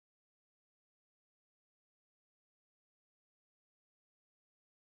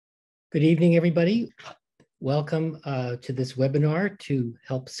Good evening, everybody. Welcome to this webinar to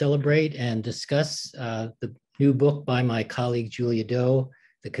help celebrate and discuss the new book by my colleague, Julia Doe,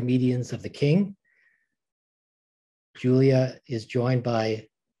 The Comedians of the King. Julia is joined by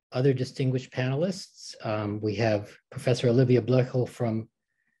other distinguished panelists. We have Professor Olivia Blöchel from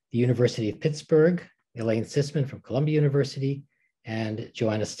the University of Pittsburgh, Elaine Sisman from Columbia University, and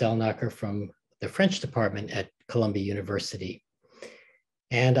Joanna Stelnacher from the French department at Columbia University.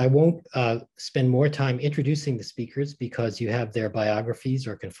 And I won't spend more time introducing the speakers because you have their biographies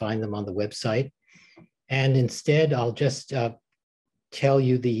or can find them on the website. And instead, I'll just tell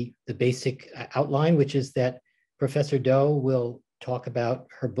you the basic outline, which is that Professor Doe will talk about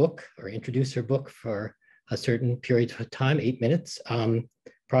her book or introduce her book for a certain period of time, 8 minutes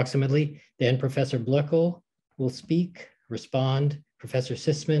approximately. Then Professor Blöchel will speak, respond, Professor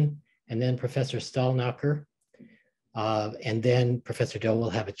Sisman, and then Professor Stelnacher. And then Professor Doe will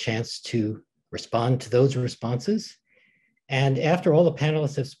have a chance to respond to those responses. And after all the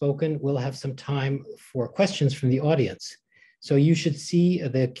panelists have spoken, we'll have some time for questions from the audience. So you should see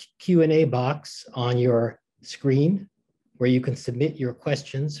the Q&A box on your screen where you can submit your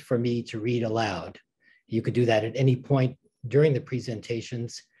questions for me to read aloud. You could do that at any point during the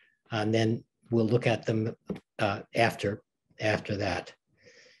presentations, and then we'll look at them after that.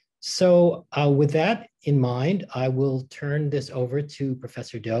 So with that in mind, I will turn this over to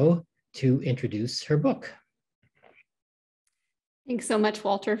Professor Doe to introduce her book. Thanks so much,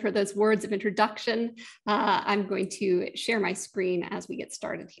 Walter, for those words of introduction. I'm going to share my screen as we get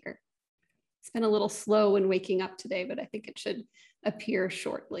started here. It's been a little slow in waking up today, but I think it should appear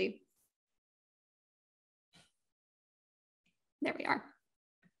shortly. There we are.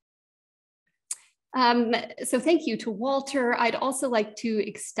 So thank you to Walter. I'd also like to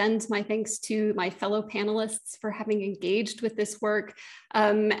extend my thanks to my fellow panelists for having engaged with this work,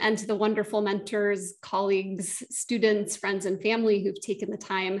 and to the wonderful mentors, colleagues, students, friends, and family who've taken the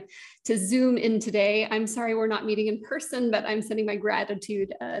time to Zoom in today. I'm sorry we're not meeting in person, but I'm sending my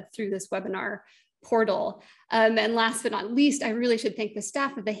gratitude through this webinar portal. And last but not least, I really should thank the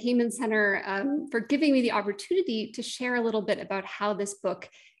staff of the Heyman Center for giving me the opportunity to share a little bit about how this book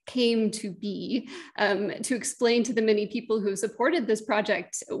came to be, to explain to the many people who supported this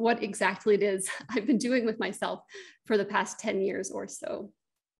project what exactly it is I've been doing with myself for the past 10 years or so.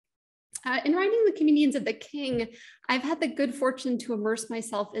 In writing The Comedians of the King, I've had the good fortune to immerse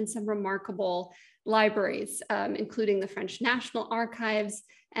myself in some remarkable libraries, including the French National Archives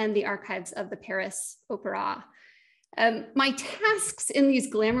and the archives of the Paris Opéra. My tasks in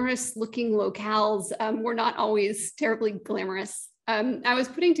these glamorous looking locales were not always terribly glamorous. I was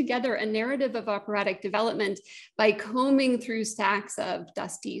putting together a narrative of operatic development by combing through stacks of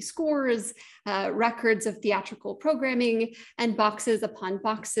dusty scores, records of theatrical programming, and boxes upon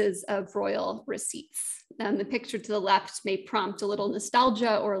boxes of royal receipts. The picture to the left may prompt a little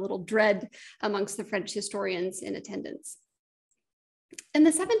nostalgia or a little dread amongst the French historians in attendance. In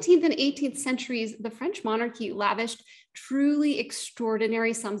the 17th and 18th centuries, the French monarchy lavished truly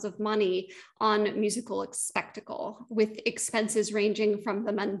extraordinary sums of money on musical spectacle, with expenses ranging from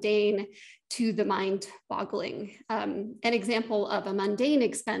the mundane to the mind-boggling. An example of a mundane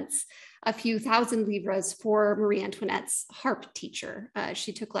expense, a few thousand livres for Marie Antoinette's harp teacher.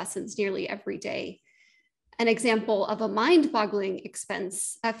 She took lessons nearly every day. An example of a mind-boggling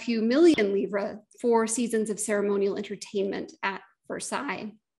expense, a few million livres for seasons of ceremonial entertainment at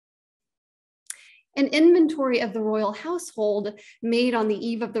Versailles. An inventory of the royal household made on the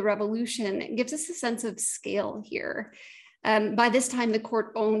eve of the revolution gives us a sense of scale here. By this time, the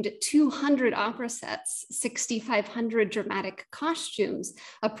court owned 200 opera sets, 6,500 dramatic costumes,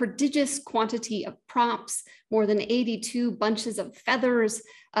 a prodigious quantity of props, more than 82 bunches of feathers,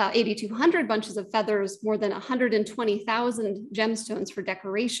 8,200 bunches of feathers, more than 120,000 gemstones for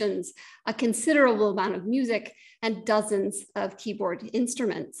decorations, a considerable amount of music, and dozens of keyboard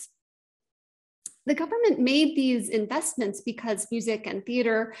instruments. The government made these investments because music and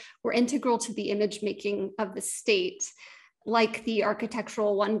theater were integral to the image making of the state, like the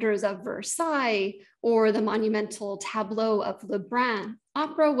architectural wonders of Versailles or the monumental tableau of Lebrun.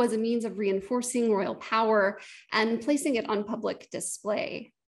 Opera was a means of reinforcing royal power and placing it on public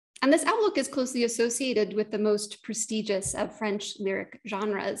display. And this outlook is closely associated with the most prestigious of French lyric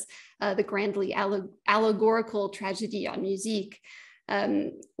genres, the grandly allegorical tragédie en musique.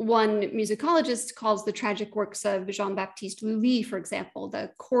 One musicologist calls the tragic works of Jean-Baptiste Lully, for example,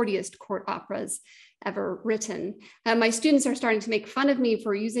 the courtiest court operas ever written. My students are starting to make fun of me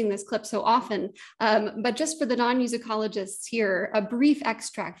for using this clip so often, but just for the non-musicologists here, a brief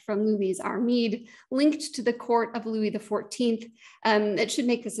extract from Lully's Armide linked to the court of Louis XIV. It should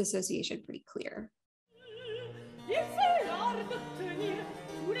make this association pretty clear.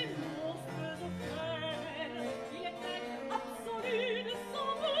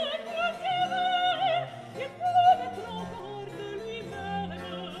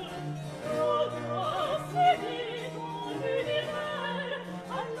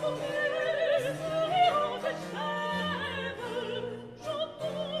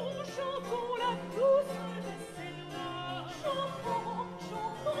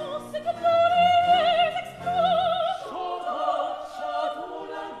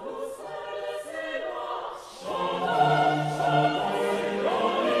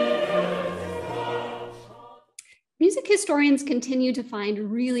 Music historians continue to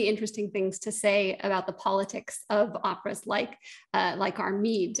find really interesting things to say about the politics of operas like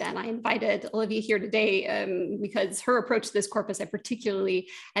Armide. And I invited Olivia here today because her approach to this corpus I particularly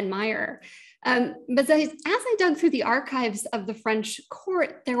admire. But as I dug through the archives of the French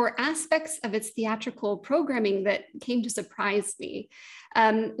court, there were aspects of its theatrical programming that came to surprise me.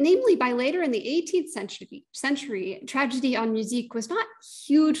 Namely, by later in the 18th century, tragédie en musique was not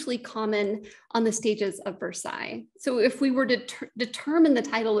hugely common on the stages of Versailles. So if we were to determine the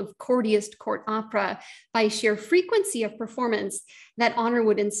title of courtiest court opera by sheer frequency of performance, that honor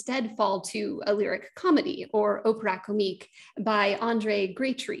would instead fall to a lyric comedy or Opéra Comique by André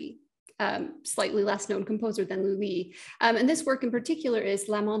Grétry, slightly less known composer than Lully. And this work in particular is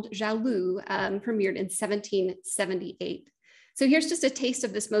L'Amant Jaloux, premiered in 1778. So here's just a taste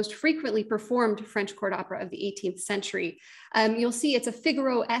of this most frequently performed French court opera of the 18th century. You'll see it's a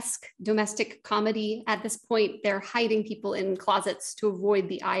Figaro-esque domestic comedy. At this point, they're hiding people in closets to avoid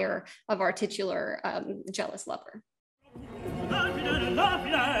the ire of our titular jealous lover.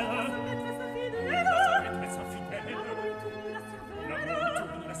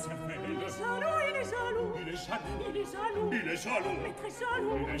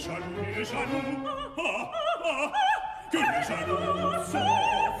 Que les jaloux sont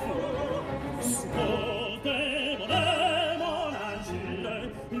fous. Scoldez mon agile,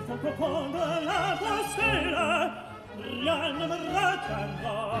 il faut comprendre l'impossible. Rien ne me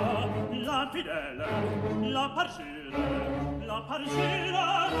retiendra, la fidèle, la parjure, la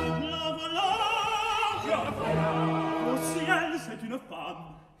voilà. Au ciel, c'est une femme.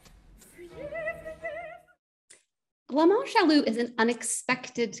 L'Amant Jaloux is an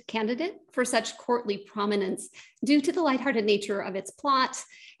unexpected candidate for such courtly prominence due to the lighthearted nature of its plot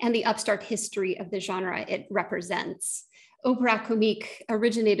and the upstart history of the genre it represents. Opéra Comique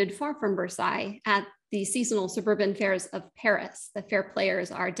originated far from Versailles at the seasonal suburban fairs of Paris. The fair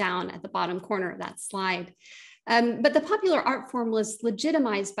players are down at the bottom corner of that slide. But the popular art form was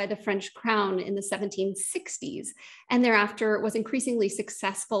legitimized by the French crown in the 1760s, and thereafter was increasingly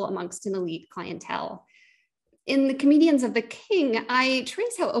successful amongst an elite clientele. In The Comedians of the King, I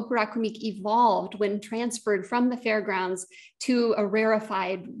trace how Opéra Comique evolved when transferred from the fairgrounds to a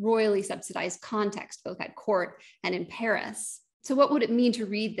rarefied, royally subsidized context, both at court and in Paris. So what would it mean to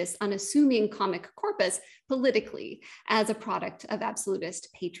read this unassuming comic corpus politically as a product of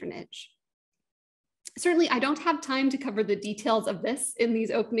absolutist patronage? Certainly, I don't have time to cover the details of this in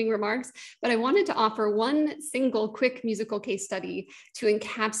these opening remarks, but I wanted to offer one single quick musical case study to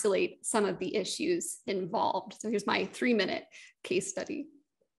encapsulate some of the issues involved. So here's my 3-minute case study.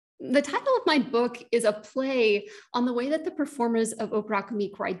 The title of my book is a play on the way that the performers of Opéra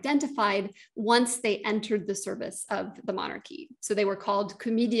Comique were identified once they entered the service of the monarchy. So they were called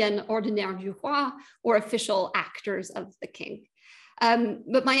comédiens ordinaires du roi, or official actors of the king.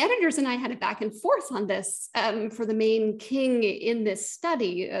 But my editors and I had a back and forth on this. For the main king in this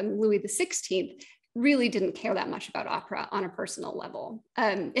study, Louis XVI, really didn't care that much about opera on a personal level.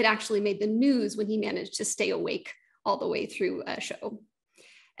 It actually made the news when he managed to stay awake all the way through a show.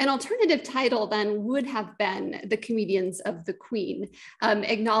 An alternative title then would have been The Comedians of the Queen,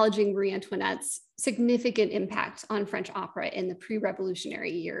 acknowledging Marie Antoinette's significant impact on French opera in the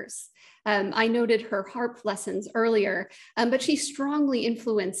pre-revolutionary years. I noted her harp lessons earlier, but she strongly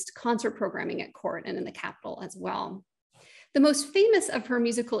influenced concert programming at court and in the capital as well. The most famous of her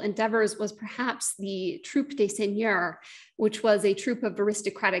musical endeavors was perhaps the Troupe des Seigneurs, which was a troupe of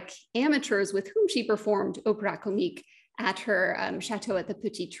aristocratic amateurs with whom she performed Opéra Comique at her chateau at the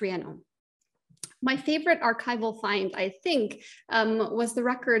Petit Trianon. My favorite archival find, I think, was the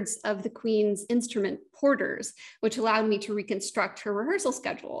records of the Queen's instrument porters, which allowed me to reconstruct her rehearsal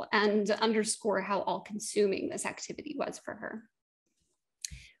schedule and underscore how all-consuming this activity was for her.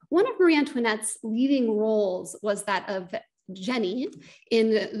 One of Marie Antoinette's leading roles was that of Jenny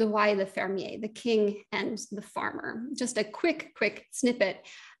in The Why the Fermier, The King and the Farmer. Just a quick snippet.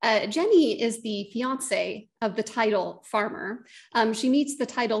 Jenny is the fiancée of the title farmer. She meets the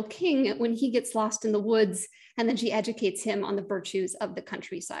title king when he gets lost in the woods, and then she educates him on the virtues of the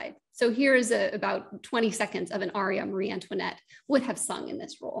countryside. So here's about 20 seconds of an aria Marie Antoinette would have sung in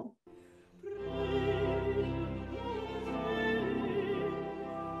this role.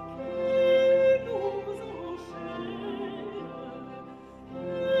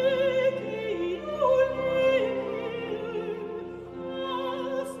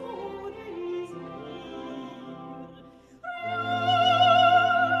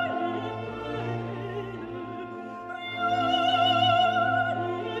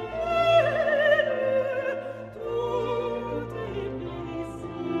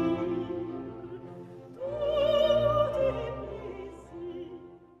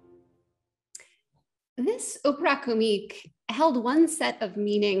 This Opéra Comique held one set of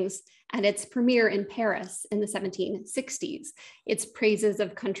meanings at its premiere in Paris in the 1760s. Its praises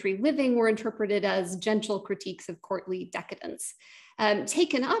of country living were interpreted as gentle critiques of courtly decadence.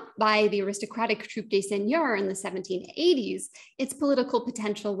 Taken up by the aristocratic troupe des seigneurs in the 1780s, its political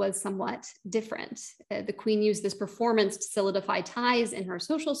potential was somewhat different. The Queen used this performance to solidify ties in her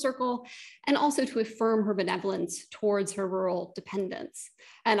social circle and also to affirm her benevolence towards her rural dependents.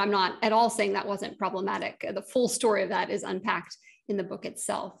 And I'm not at all saying that wasn't problematic. The full story of that is unpacked in the book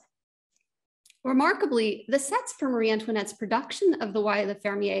itself. Remarkably, the sets for Marie Antoinette's production of the Why the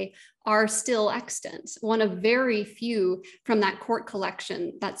Fermier are still extant, one of very few from that court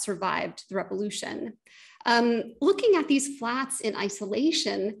collection that survived the Revolution. Looking at these flats in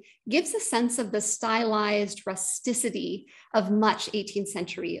isolation gives a sense of the stylized rusticity of much 18th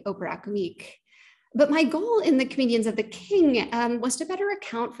century Opéra Comique. But my goal in The Comedians of the King was to better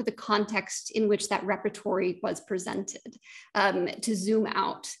account for the context in which that repertory was presented, to zoom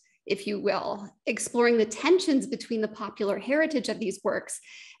out, if you will, exploring the tensions between the popular heritage of these works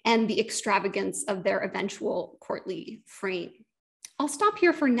and the extravagance of their eventual courtly frame. I'll stop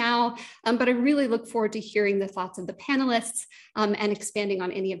here for now, but I really look forward to hearing the thoughts of the panelists and expanding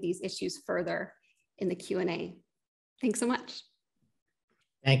on any of these issues further in the Q&A. Thanks so much.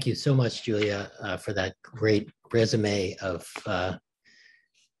 Thank you so much, Julia, for that great resume of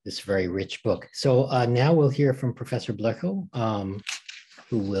this very rich book. So now we'll hear from Professor Blechel,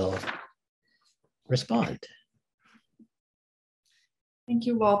 who will respond. Thank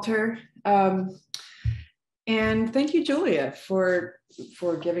you, Walter. And thank you, Julia, for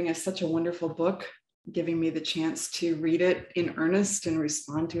giving us such a wonderful book, giving me the chance to read it in earnest and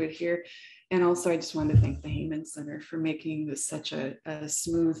respond to it here. And also, I just wanted to thank the Heyman Center for making this such a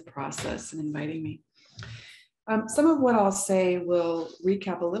smooth process and inviting me. Some of what I'll say will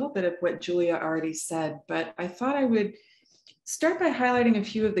recap a little bit of what Julia already said, but I thought I would start by highlighting a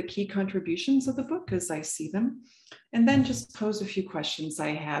few of the key contributions of the book as I see them, and then just pose a few questions I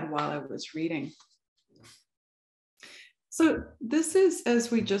had while I was reading. So this is,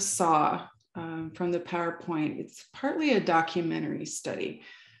 as we just saw from the PowerPoint, it's partly a documentary study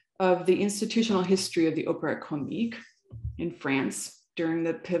of the institutional history of the Opéra Comique in France during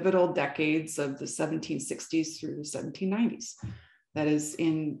the pivotal decades of the 1760s through the 1790s. That is,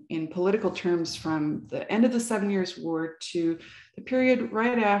 in political terms, from the end of the 7 Years' War to the period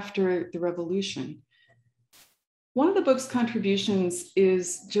right after the Revolution. One of the book's contributions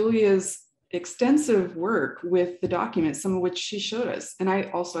is Julia's extensive work with the documents, some of which she showed us. And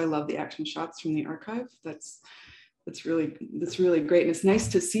I love the action shots from the archive. That's really great. And it's nice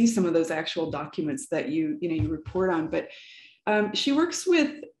to see some of those actual documents that you report on. But she works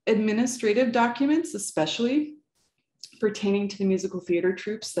with administrative documents, especially pertaining to the musical theater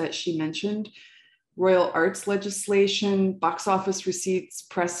troupes that she mentioned, royal arts legislation, box office receipts,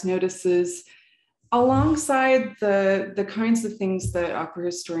 press notices, alongside the kinds of things that opera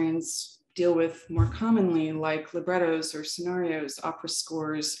historians deal with more commonly, like librettos or scenarios, opera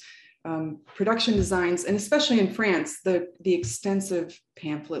scores, production designs, and especially in France, the extensive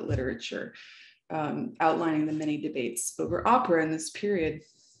pamphlet literature outlining the many debates over opera in this period.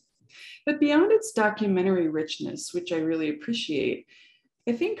 But beyond its documentary richness, which I really appreciate,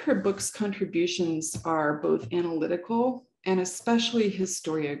 I think her book's contributions are both analytical and especially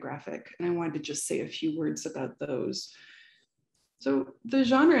historiographic. And I wanted to just say a few words about those. So the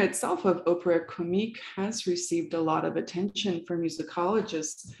genre itself of opera comique has received a lot of attention from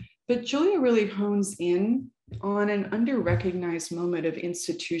musicologists, But Julia really hones in on an under-recognized moment of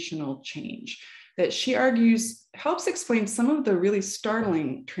institutional change that she argues helps explain some of the really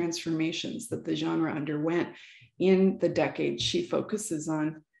startling transformations that the genre underwent in the decade she focuses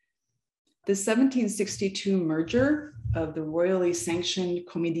on. The 1762 merger of the royally sanctioned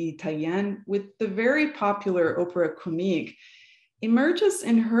Comédie Italienne with the very popular Opéra Comique emerges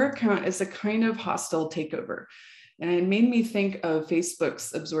in her account as a kind of hostile takeover. And it made me think of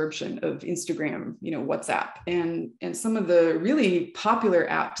Facebook's absorption of Instagram, WhatsApp, and some of the really popular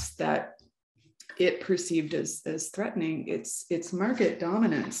apps that it perceived as threatening its market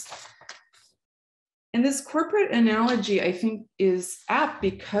dominance. And this corporate analogy, I think, is apt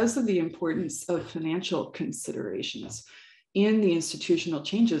because of the importance of financial considerations in the institutional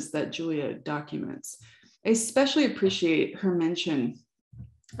changes that Julia documents. I especially appreciate her mention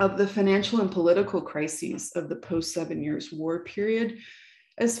of the financial and political crises of the post-7 Years' War period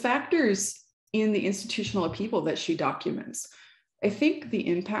as factors in the institutional upheaval that she documents. I think the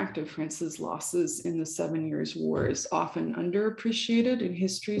impact of France's losses in the 7 Years' War is often underappreciated in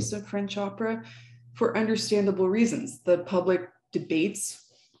histories of French opera for understandable reasons. The public debates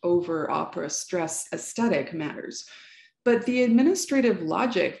over opera stress aesthetic matters, but the administrative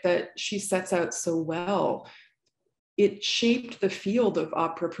logic that she sets out so well, it shaped the field of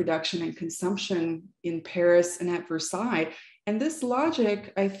opera production and consumption in Paris and at Versailles. And this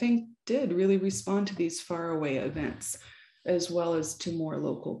logic, I think, did really respond to these faraway events, as well as to more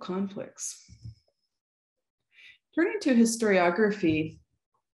local conflicts. Turning to historiography,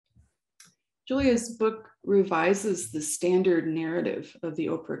 Julia's book revises the standard narrative of the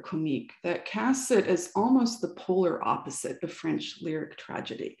Opéra Comique that casts it as almost the polar opposite of French lyric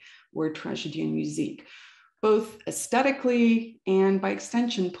tragedy, or tragédie en musique, both aesthetically and by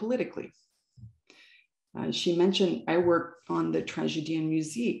extension politically. She mentioned I worked on the tragédie en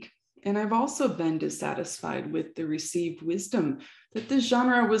musique, and I've also been dissatisfied with the received wisdom that this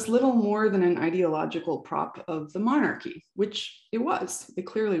genre was little more than an ideological prop of the monarchy, which it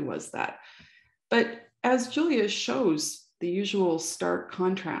clearly was that. But as Julia shows, the usual stark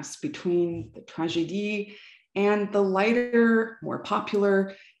contrast between the tragédie and the lighter, more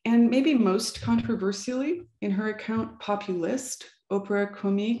popular, and maybe most controversially in her account, populist Opéra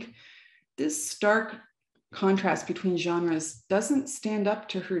Comique, this stark contrast between genres doesn't stand up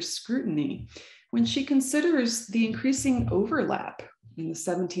to her scrutiny when she considers the increasing overlap in the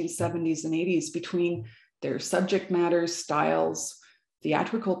 1770s and 80s between their subject matter, styles,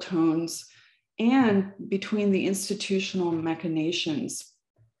 theatrical tones, and between the institutional machinations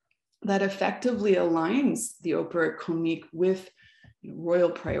that effectively aligns the Opéra Comique with royal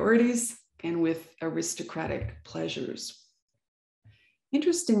priorities and with aristocratic pleasures.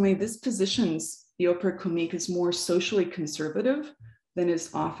 Interestingly, this positions the Opéra Comique as more socially conservative than is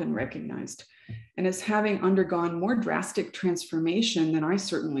often recognized, and as having undergone more drastic transformation than I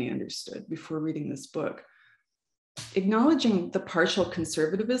certainly understood before reading this book. Acknowledging the partial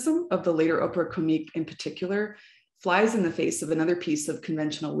conservatism of the later Opéra Comique in particular flies in the face of another piece of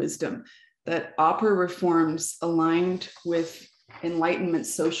conventional wisdom, that opera reforms aligned with Enlightenment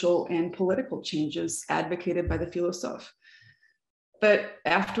social and political changes advocated by the philosophe. But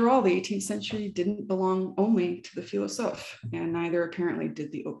after all, the 18th century didn't belong only to the philosophe, and neither apparently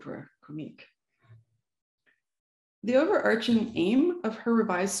did the Opéra Comique. The overarching aim of her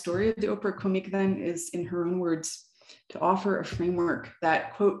revised story of the Opéra Comique then is, in her own words, to offer a framework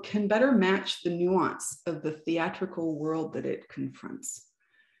that, quote, can better match the nuance of the theatrical world that it confronts.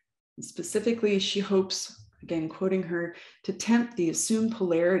 And specifically, she hopes, again, quoting her, to temper the assumed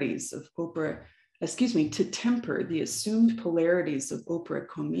polarities of opera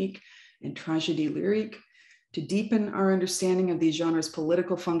comique and tragédie lyrique, to deepen our understanding of these genres'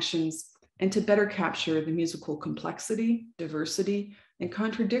 political functions, and to better capture the musical complexity, diversity, and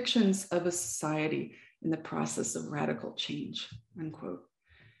contradictions of a society in the process of radical change, unquote.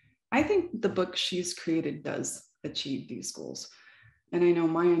 I think the book she's created does achieve these goals. And I know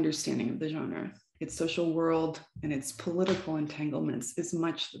my understanding of the genre, its social world, and its political entanglements is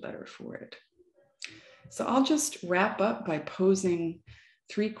much the better for it. So I'll just wrap up by posing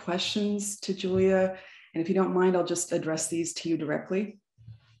 3 questions to Julia. And if you don't mind, I'll just address these to you directly.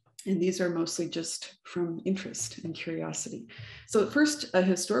 And these are mostly just from interest and curiosity. So first, a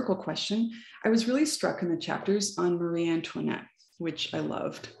historical question. I was really struck in the chapters on Marie Antoinette, which I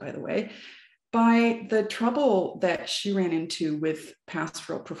loved, by the way, by the trouble that she ran into with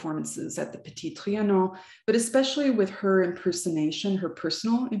pastoral performances at the Petit Trianon, but especially with her impersonation, her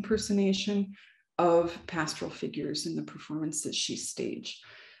personal impersonation of pastoral figures in the performances she staged,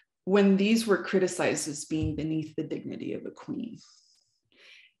 when these were criticized as being beneath the dignity of a queen.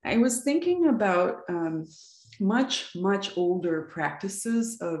 I was thinking about much older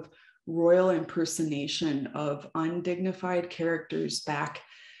practices of royal impersonation of undignified characters back,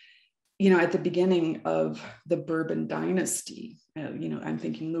 at the beginning of the Bourbon dynasty. I'm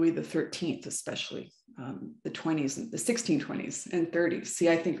thinking Louis XIII, especially the 20s and the 1620s and 30s. See,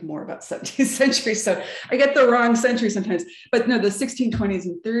 I think more about 17th century, so I get the wrong century sometimes. But no, the 1620s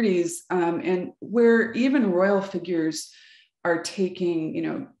and 30s, and where even royal figures are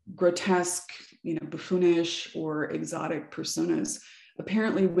taking, grotesque, buffoonish or exotic personas,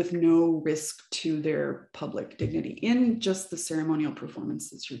 apparently with no risk to their public dignity in just the ceremonial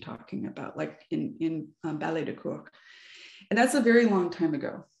performances you're talking about, like in Ballet de Cour. And that's a very long time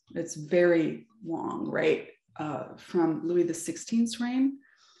ago. It's very long, right? From Louis XVI's reign.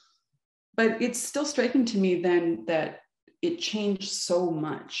 But it's still striking to me then that it changed so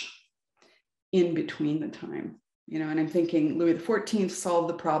much in between the time, and I'm thinking Louis XIV solved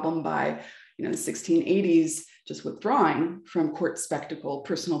the problem by, the 1680s, just withdrawing from court spectacle,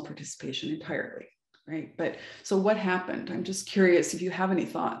 personal participation entirely, right? But so what happened? I'm just curious if you have any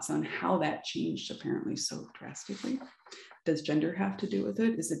thoughts on how that changed apparently so drastically. Does gender have to do with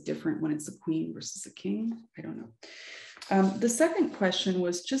it? Is it different when it's a queen versus a king? I don't know. The second question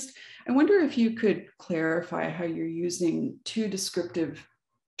was just, I wonder if you could clarify how you're using two descriptive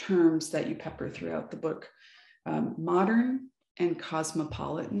terms that you pepper throughout the book, modern and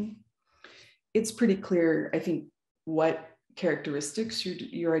cosmopolitan. It's pretty clear, I think, what characteristics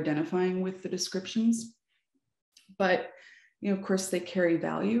you're identifying with the descriptions. But, of course, they carry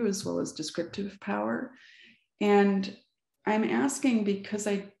value as well as descriptive power. And I'm asking because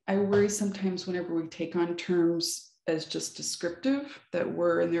I worry sometimes whenever we take on terms as just descriptive that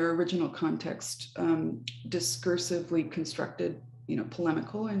were in their original context, discursively constructed,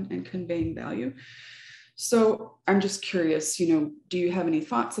 polemical and conveying value. So I'm just curious, do you have any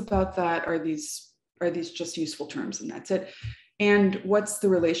thoughts about that? Are these just useful terms and that's it? And what's the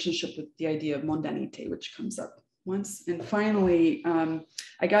relationship with the idea of mondanité, which comes up once? And finally,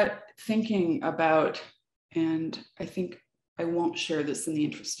 I got thinking about, and I think I won't share this in the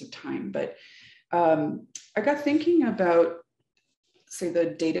interest of time, but I got thinking about, say,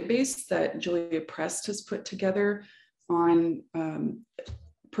 the database that Julia Prest has put together on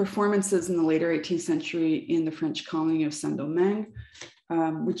performances in the later 18th century in the French colony of Saint-Domingue,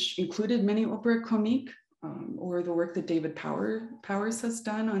 which included many opéra comique, or the work that David Powers has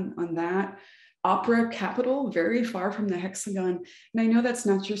done on that. Opera capital, very far from the hexagon. And I know that's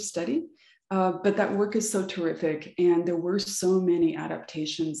not your study, but that work is so terrific. And there were so many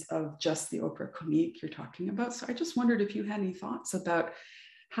adaptations of just the opéra comique you're talking about. So I just wondered if you had any thoughts about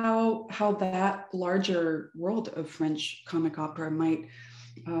how that larger world of French comic opera might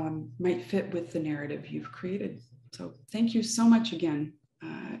fit with the narrative you've created. So thank you so much again.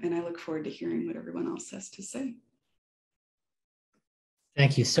 And I look forward to hearing what everyone else has to say.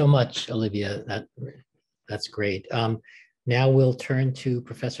 Thank you so much, Olivia. That's great. Now we'll turn to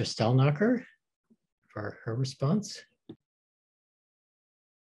Professor Stelnacher for her response.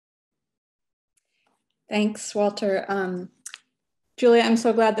 Thanks, Walter. Julia, I'm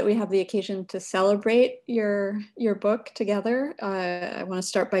so glad that we have the occasion to celebrate your book together. I want to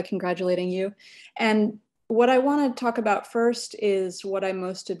start by congratulating you. And what I want to talk about first is what I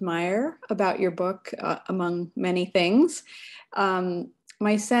most admire about your book, among many things.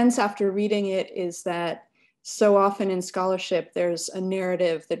 My sense after reading it is that so often in scholarship, there's a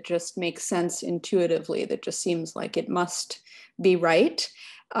narrative that just makes sense intuitively, that just seems like it must be right.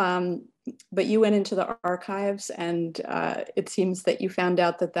 But you went into the archives and it seems that you found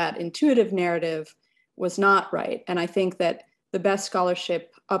out that that intuitive narrative was not right. And I think that the best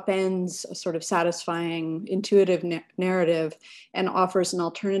scholarship upends a sort of satisfying intuitive narrative and offers an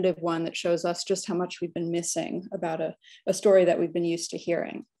alternative one that shows us just how much we've been missing about a story that we've been used to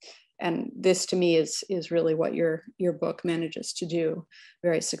hearing. And this to me is really what your book manages to do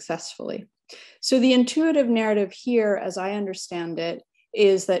very successfully. So the intuitive narrative here, as I understand it,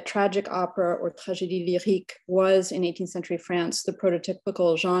 is that tragic opera or tragédie lyrique was in 18th century France the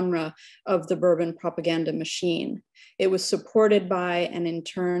prototypical genre of the Bourbon propaganda machine. It was supported by and in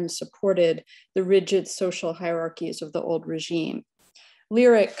turn supported the rigid social hierarchies of the old regime.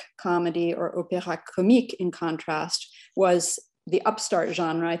 Lyric comedy or opéra comique, in contrast, was the upstart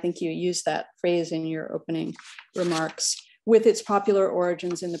genre. I think you used that phrase in your opening remarks, with its popular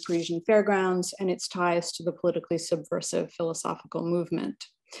origins in the Parisian fairgrounds and its ties to the politically subversive philosophical movement.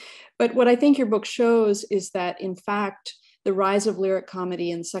 But what I think your book shows is that, in fact, the rise of lyric comedy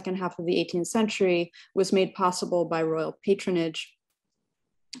in the second half of the 18th century was made possible by royal patronage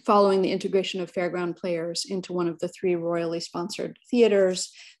following the integration of fairground players into one of the 3 royally sponsored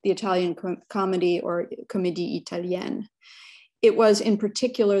theaters, the Italian Comedy or Comédie Italienne. It was in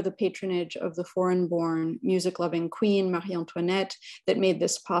particular the patronage of the foreign-born, music-loving Queen Marie Antoinette that made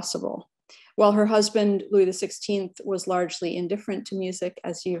this possible. While her husband, Louis XVI, was largely indifferent to music,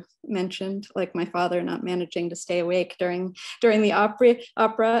 as you've mentioned, like my father not managing to stay awake during the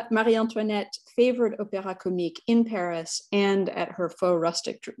opera, Marie Antoinette favored Opéra Comique in Paris and at her faux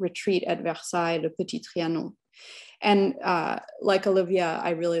rustic retreat at Versailles, Le Petit Trianon. And like Olivia,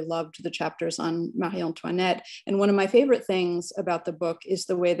 I really loved the chapters on Marie Antoinette. And one of my favorite things about the book is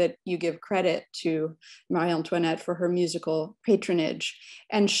the way that you give credit to Marie Antoinette for her musical patronage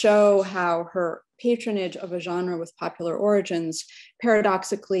and show how her patronage of a genre with popular origins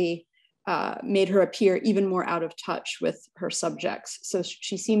paradoxically made her appear even more out of touch with her subjects. So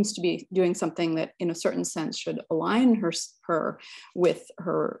she seems to be doing something that in a certain sense should align her with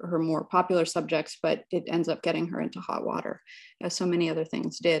her more popular subjects, but it ends up getting her into hot water, as so many other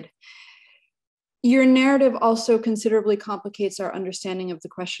things did. Your narrative also considerably complicates our understanding of the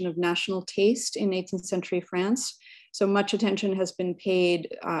question of national taste in 18th century France. So much attention has been paid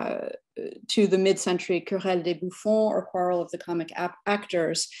to the mid-century querelle des bouffons, or quarrel of the comic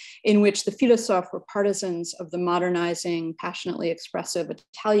actors, in which the philosophes were partisans of the modernizing, passionately expressive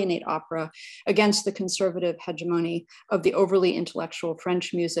Italianate opera against the conservative hegemony of the overly intellectual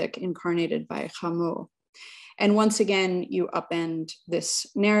French music incarnated by Rameau. And once again, you upend this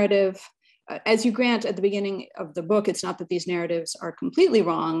narrative. As you grant at the beginning of the book, it's not that these narratives are completely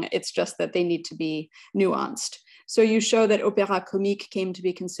wrong, it's just that they need to be nuanced. So you show that opéra comique came to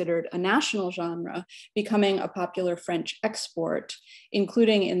be considered a national genre, becoming a popular French export,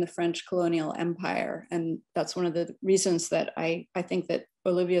 including in the French colonial empire. And that's one of the reasons that I think that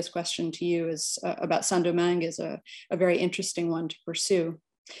Olivia's question to you is about Saint-Domingue is a very interesting one to pursue.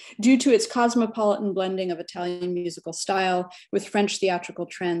 Due to its cosmopolitan blending of Italian musical style with French theatrical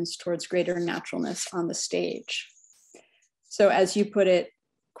trends towards greater naturalness on the stage. So as you put it,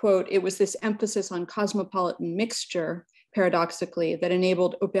 quote, it was this emphasis on cosmopolitan mixture, paradoxically, that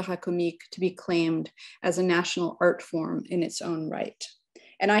enabled opéra comique to be claimed as a national art form in its own right.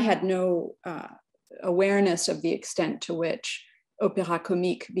 And I had no awareness of the extent to which opéra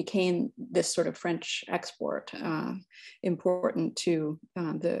comique became this sort of French export, important to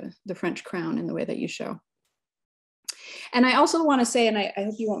the French crown in the way that you show. And I also want to say, and I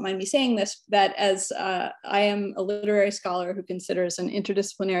hope you won't mind me saying this, that as I am a literary scholar who considers an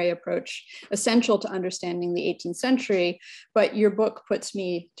interdisciplinary approach essential to understanding the 18th century, but your book puts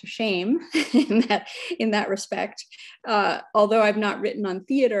me to shame in that respect. Although I've not written on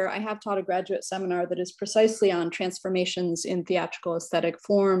theater, I have taught a graduate seminar that is precisely on transformations in theatrical aesthetic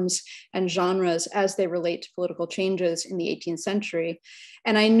forms and genres as they relate to political changes in the 18th century.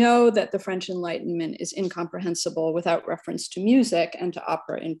 And I know that the French Enlightenment is incomprehensible without reference to music and to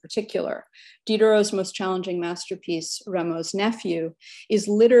opera in particular. Diderot's most challenging masterpiece, Rameau's Nephew, is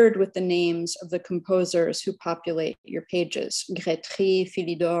littered with the names of the composers who populate your pages, Grétry,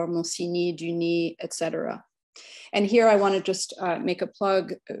 Philidor, Monsigny, Duny, etc. And here I want to just make a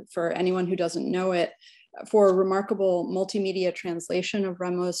plug for anyone who doesn't know it, for a remarkable multimedia translation of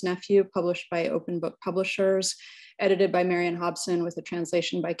Rameau's Nephew published by Open Book Publishers, edited by Marian Hobson with a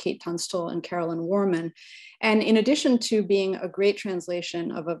translation by Kate Tunstall and Carolyn Warman. And in addition to being a great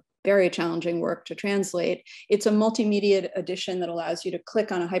translation of a very challenging work to translate, it's a multimedia edition that allows you to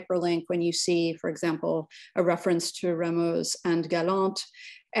click on a hyperlink when you see, for example, a reference to Rameau's And Galante,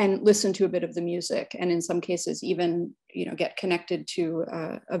 and listen to a bit of the music, and in some cases even get connected to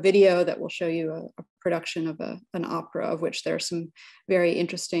a video that will show you a production of an opera, of which there are some very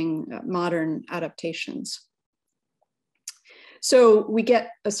interesting modern adaptations. So we get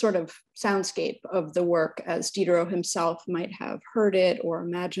a sort of soundscape of the work as Diderot himself might have heard it or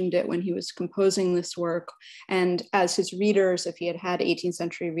imagined it when he was composing this work, and as his readers, if he had had 18th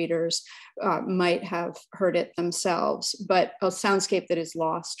century readers, might have heard it themselves, but a soundscape that is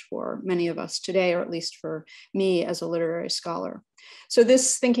lost for many of us today, or at least for me as a literary scholar. So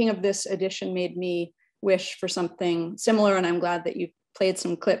this thinking of this edition made me wish for something similar, and I'm glad that you played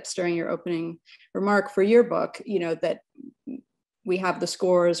some clips during your opening remark for your book, that we have the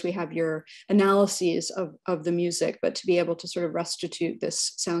scores, we have your analyses of the music, but to be able to sort of restitute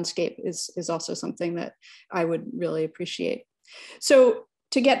this soundscape is also something that I would really appreciate. So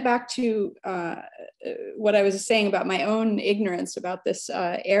to get back to what I was saying about my own ignorance about this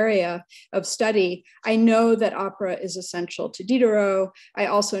area of study, I know that opera is essential to Diderot. I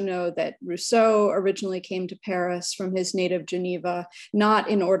also know that Rousseau originally came to Paris from his native Geneva, not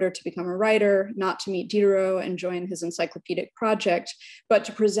in order to become a writer, not to meet Diderot and join his encyclopedic project, but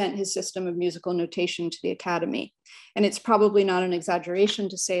to present his system of musical notation to the Academy. And it's probably not an exaggeration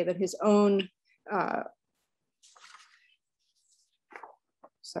to say that his own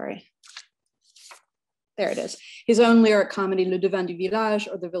there it is. His own lyric comedy, Le Devin du Village,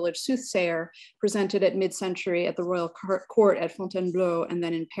 or The Village Soothsayer, presented at mid-century at the Royal Court at Fontainebleau and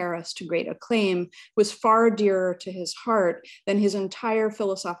then in Paris to great acclaim, was far dearer to his heart than his entire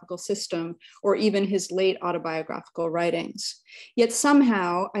philosophical system or even his late autobiographical writings. Yet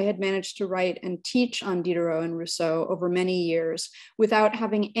somehow I had managed to write and teach on Diderot and Rousseau over many years without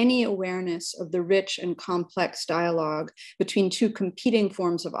having any awareness of the rich and complex dialogue between two competing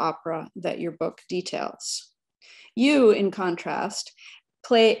forms of opera that your book details. You, in contrast,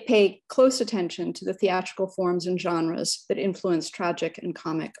 pay close attention to the theatrical forms and genres that influence tragic and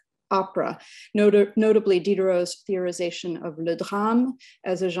comic opera, notably Diderot's theorization of le drame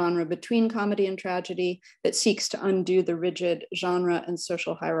as a genre between comedy and tragedy that seeks to undo the rigid genre and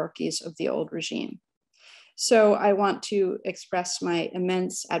social hierarchies of the old regime. So I want to express my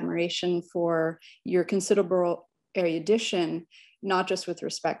immense admiration for your considerable erudition, not just with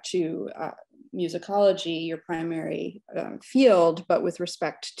respect to musicology, your primary field, but with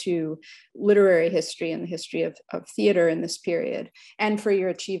respect to literary history and the history of theater in this period, and for your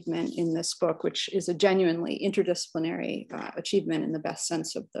achievement in this book, which is a genuinely interdisciplinary achievement in the best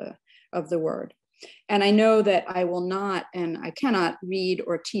sense of the word. And I know that I will not, and I cannot read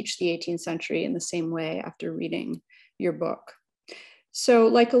or teach the 18th century in the same way after reading your book. So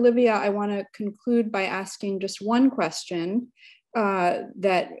like Olivia, I want to conclude by asking just one question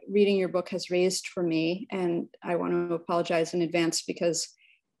that reading your book has raised for me. And I want to apologize in advance because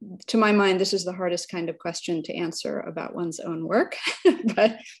to my mind, this is the hardest kind of question to answer about one's own work,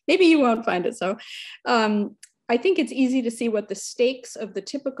 but maybe you won't find it so. I think it's easy to see what the stakes of the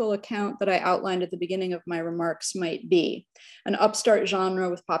typical account that I outlined at the beginning of my remarks might be. An upstart genre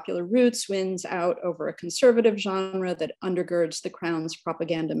with popular roots wins out over a conservative genre that undergirds the crown's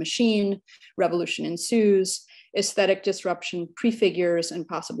propaganda machine, revolution ensues, aesthetic disruption prefigures and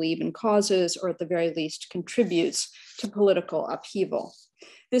possibly even causes, or at the very least contributes to political upheaval.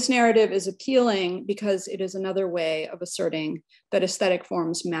 This narrative is appealing because it is another way of asserting that aesthetic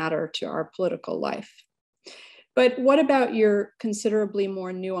forms matter to our political life. But what about your considerably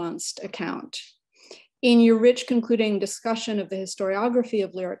more nuanced account? In your rich concluding discussion of the historiography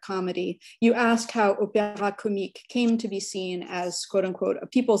of lyric comedy, you ask how Opéra Comique came to be seen as, quote unquote, a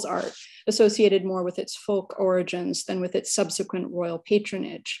people's art, associated more with its folk origins than with its subsequent royal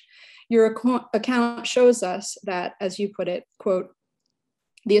patronage. Your account shows us that, as you put it, quote,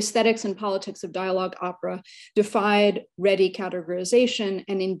 the aesthetics and politics of dialogue opera defied ready categorization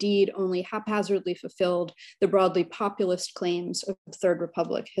and indeed only haphazardly fulfilled the broadly populist claims of Third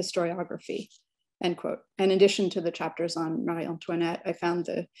Republic historiography, end quote. And in addition to the chapters on Marie Antoinette, I found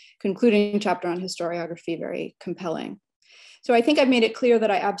the concluding chapter on historiography very compelling. So I think I've made it clear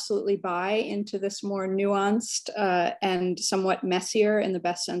that I absolutely buy into this more nuanced and somewhat messier, in the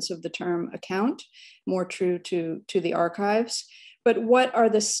best sense of the term, account, more true to the archives. But what are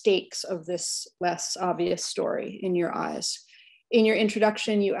the stakes of this less obvious story in your eyes? In your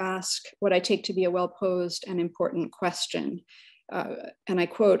introduction, you ask what I take to be a well-posed and important question. And I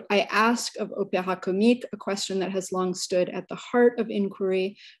quote, I ask of Opéra Comique a question that has long stood at the heart of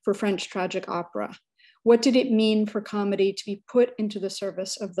inquiry for French tragic opera. What did it mean for comedy to be put into the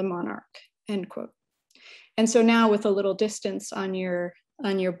service of the monarch, end quote. And so now, with a little distance on your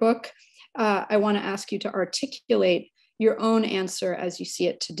book, I want to ask you to articulate your own answer as you see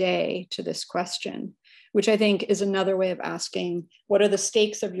it today to this question, which I think is another way of asking, what are the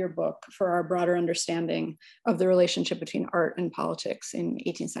stakes of your book for our broader understanding of the relationship between art and politics in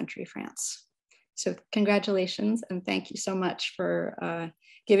 18th century France? So congratulations, and thank you so much for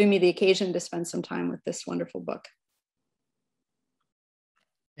giving me the occasion to spend some time with this wonderful book.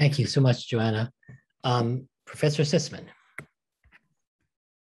 Thank you so much, Joanna. Professor Sisman.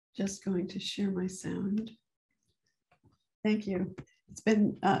 Just going to share my sound. Thank you. It's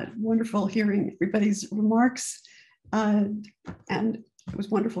been wonderful hearing everybody's remarks, and it was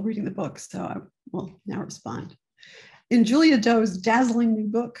wonderful reading the book, so I will now respond. In Julia Doe's dazzling new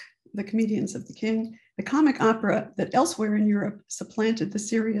book, The Comedians of the King, the comic opera that elsewhere in Europe supplanted the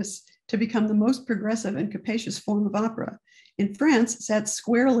serious to become the most progressive and capacious form of opera, in France sat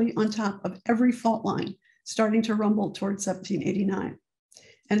squarely on top of every fault line, starting to rumble towards 1789.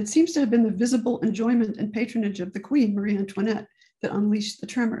 and it seems to have been the visible enjoyment and patronage of the Queen, Marie Antoinette, that unleashed the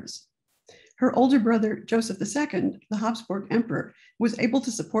tremors. Her older brother, Joseph II, the Habsburg emperor, was able to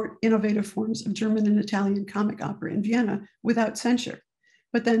support innovative forms of German and Italian comic opera in Vienna without censure.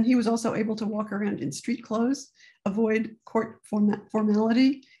 But then he was also able to walk around in street clothes, avoid court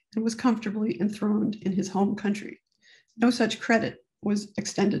formality, and was comfortably enthroned in his home country. No such credit was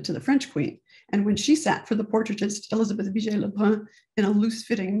extended to the French Queen, and when she sat for the portraitist Elizabeth Vigée-Lebrun in a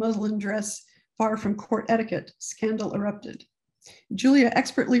loose-fitting muslin dress, far from court etiquette, scandal erupted. Julia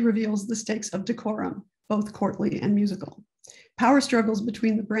expertly reveals the stakes of decorum, both courtly and musical. Power struggles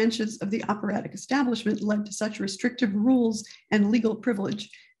between the branches of the operatic establishment led to such restrictive rules and legal privilege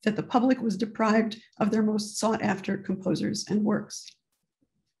that the public was deprived of their most sought-after composers and works.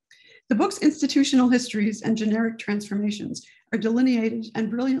 The book's institutional histories and generic transformations are delineated and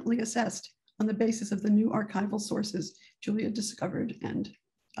brilliantly assessed on the basis of the new archival sources Julia discovered and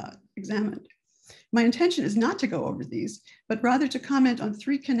examined. My intention is not to go over these, but rather to comment on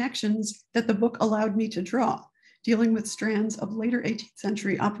three connections that the book allowed me to draw, dealing with strands of later 18th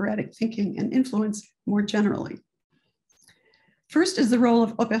century operatic thinking and influence more generally. First is the role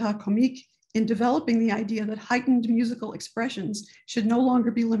of Opéra Comique in developing the idea that heightened musical expressions should no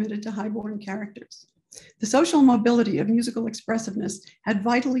longer be limited to highborn characters. The social mobility of musical expressiveness had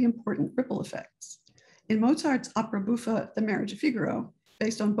vitally important ripple effects. In Mozart's opera buffa, The Marriage of Figaro,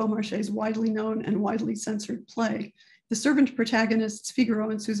 based on Beaumarchais' widely known and widely censored play, the servant protagonists Figaro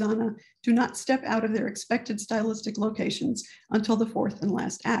and Susanna do not step out of their expected stylistic locations until the fourth and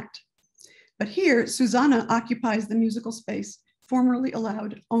last act. But here, Susanna occupies the musical space formerly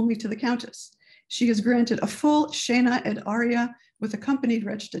allowed only to the Countess. She is granted a full scena ed aria with accompanied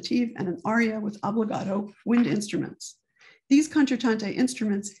recitative and an aria with obbligato wind instruments. These concertante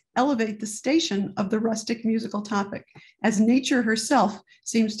instruments elevate the station of the rustic musical topic, as nature herself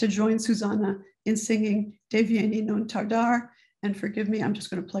seems to join Susanna in singing Devieni non tardar, and forgive me, I'm just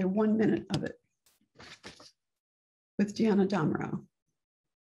going to play 1 minute of it with Diana Damrau.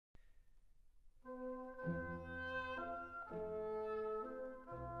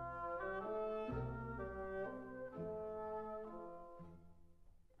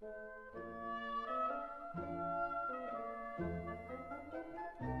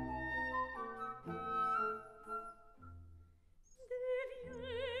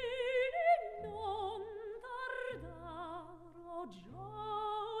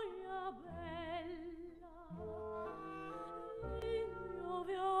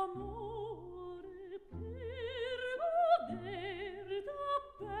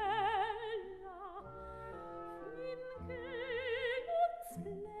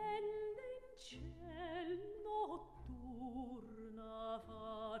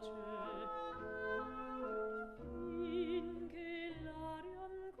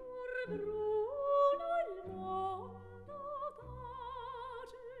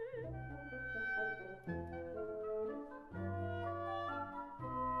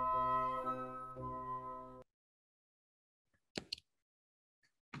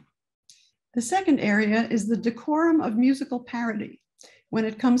 The second area is the decorum of musical parody when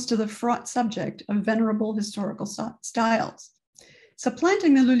it comes to the fraught subject of venerable historical styles.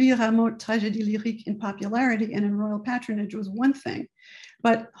 Supplanting the Lully-Rameau tragédie lyrique in popularity and in royal patronage was one thing,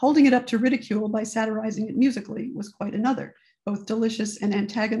 but holding it up to ridicule by satirizing it musically was quite another, both delicious and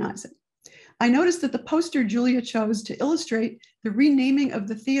antagonizing. I noticed that the poster Julia chose to illustrate the renaming of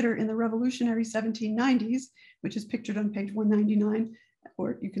the theater in the revolutionary 1790s, which is pictured on page 199,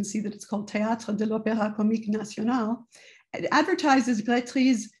 or you can see that it's called Théâtre de l'Opéra Comique National. It advertises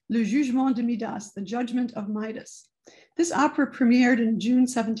Grétry's Le Jugement de Midas, the Judgment of Midas. This opera premiered in June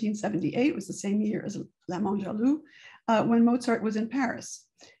 1778, it was the same year as L'Amant Jaloux, when Mozart was in Paris.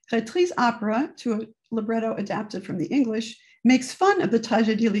 Grétry's opera, to a libretto adapted from the English, makes fun of the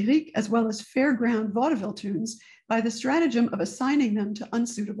tragédie lyrique as well as fairground vaudeville tunes by the stratagem of assigning them to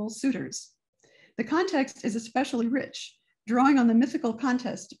unsuitable suitors. The context is especially rich, drawing on the mythical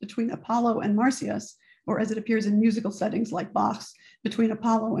contest between Apollo and Marsyas, or as it appears in musical settings like Bach's, between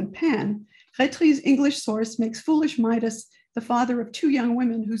Apollo and Pan. Grétry's English source makes foolish Midas the father of two young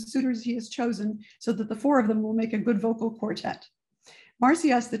women whose suitors he has chosen so that the four of them will make a good vocal quartet.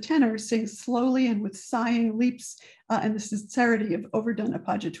 Marsyas the tenor sings slowly and with sighing leaps and the sincerity of overdone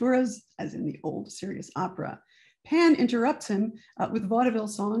appoggiaturas, as in the old serious opera. Pan interrupts him with vaudeville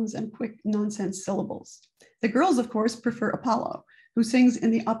songs and quick nonsense syllables. The girls, of course, prefer Apollo, who sings in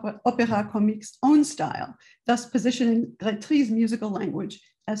the Opéra Comique's own style, thus positioning Grétry's musical language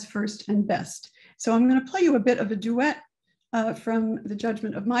as first and best. So I'm going to play you a bit of a duet from The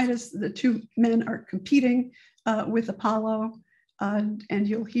Judgment of Midas. The two men are competing with Apollo, And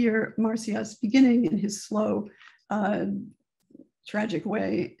you'll hear Marsyas beginning in his slow, tragic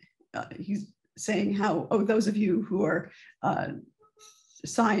way. He's saying how, oh, those of you who are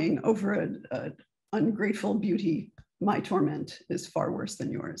sighing over an ungrateful beauty, my torment is far worse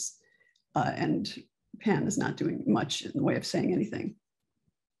than yours. And Pan is not doing much in the way of saying anything.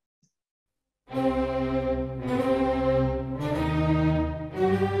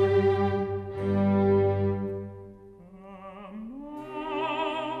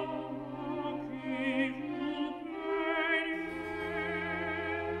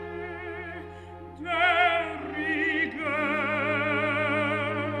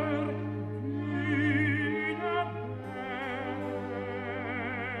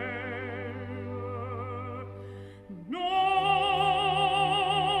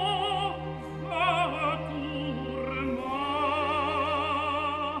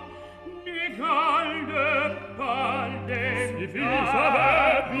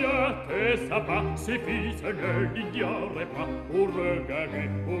 Ses fils ne l'ignoraient pas pour regarder,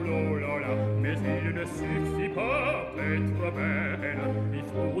 oh là là, mais il ne suffit pas d'être belle, il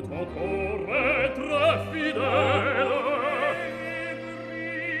faut encore être fidèle.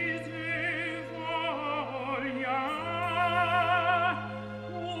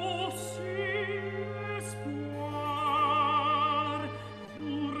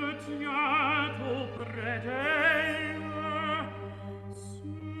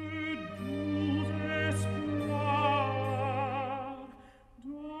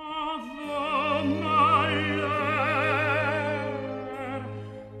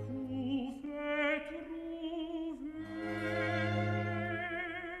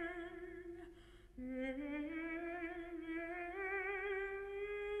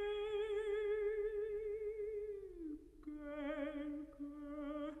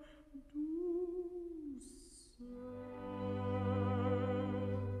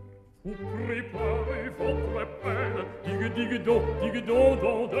 Préparez votre peine, digue do,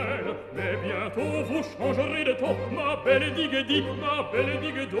 dondelle, mais bientôt vous changerez de ton, ma belle digue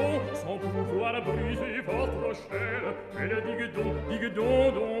do, sans pouvoir briser votre chaîne, belle digue do,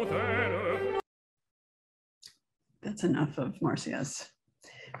 dondelle. That's enough of Marsyas.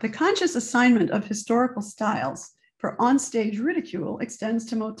 The conscious assignment of historical styles for onstage ridicule extends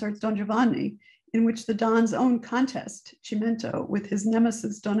to Mozart's Don Giovanni, in which the Don's own contest, Cimento, with his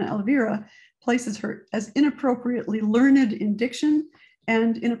nemesis Donna Elvira, places her as inappropriately learned in diction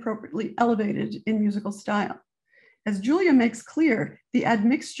and inappropriately elevated in musical style. As Julia makes clear, the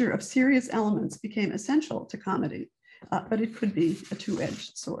admixture of serious elements became essential to comedy, but it could be a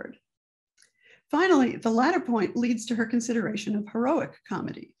two-edged sword. Finally, the latter point leads to her consideration of heroic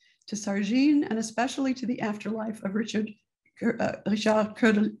comedy, to Sargine, and especially to the afterlife of Richard Coeur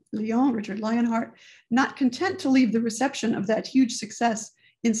de Lion, Richard Lionheart, not content to leave the reception of that huge success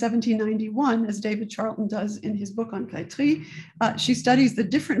in 1791, as David Charlton does in his book on Grétry, she studies the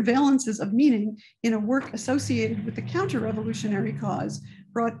different valences of meaning in a work associated with the counter-revolutionary cause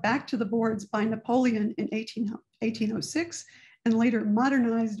brought back to the boards by Napoleon in 1806 and later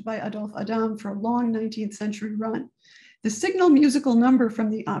modernized by Adolphe Adam for a long 19th century run. The signal musical number from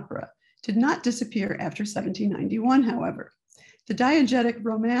the opera did not disappear after 1791, however. The diegetic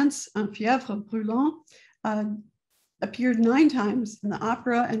romance Un fièvre brûlant appeared 9 times in the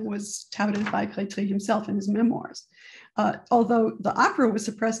opera and was touted by Grétry himself in his memoirs. Although the opera was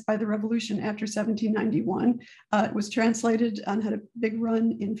suppressed by the revolution after 1791, it was translated and had a big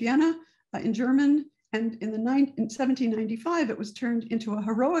run in Vienna, in German, and in 1795, it was turned into a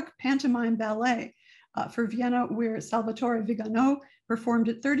heroic pantomime ballet for Vienna, where Salvatore Vigano performed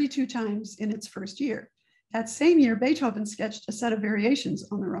it 32 times in its first year. That same year, Beethoven sketched a set of variations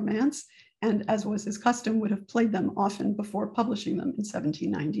on the romance, and as was his custom, would have played them often before publishing them in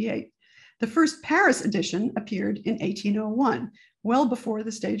 1798. The first Paris edition appeared in 1801, well before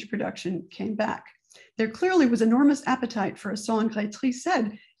the stage production came back. There clearly was enormous appetite for a song Grétry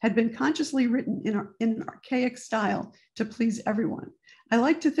said had been consciously written in an archaic style to please everyone. I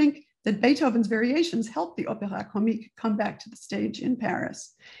like to think that Beethoven's variations helped the Opéra Comique come back to the stage in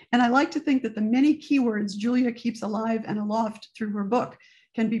Paris. And I like to think that the many keywords Julia keeps alive and aloft through her book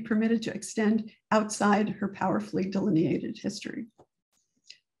can be permitted to extend outside her powerfully delineated history.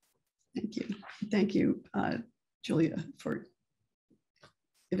 Thank you. Thank you, Julia, for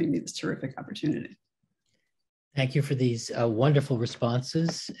giving me this terrific opportunity. Thank you for these wonderful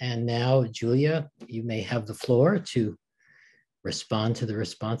responses. And now, Julia, you may have the floor to respond to the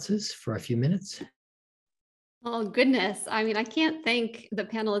responses for a few minutes. Oh, goodness. I mean, I can't thank the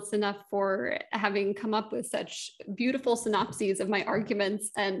panelists enough for having come up with such beautiful synopses of my arguments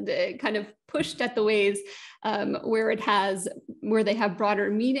and kind of pushed at the ways where they have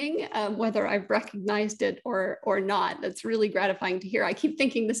broader meaning, whether I've recognized it or not. That's really gratifying to hear. I keep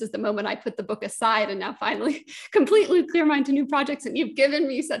thinking this is the moment I put the book aside and now finally completely clear mind to new projects. And you've given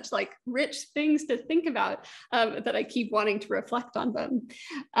me such like rich things to think about that I keep wanting to reflect on them.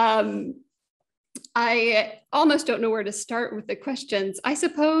 I almost don't know where to start with the questions. I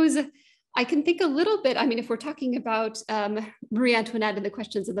suppose I can think a little bit. I mean, if we're talking about Marie Antoinette and the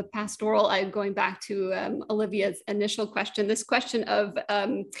questions of the pastoral, I'm going back to Olivia's initial question, this question of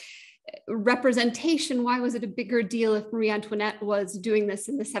representation. Why was it a bigger deal if Marie Antoinette was doing this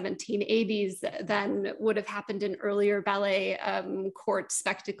in the 1780s than would have happened in earlier ballet court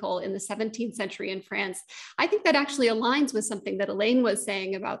spectacle in the 17th century in France? I think that actually aligns with something that Elaine was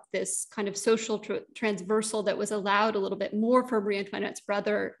saying about this kind of social transversal that was allowed a little bit more for Marie Antoinette's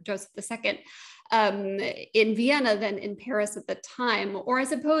brother, Joseph II. In Vienna than in Paris at the time. Or I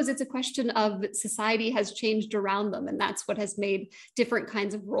suppose it's a question of society has changed around them, and that's what has made different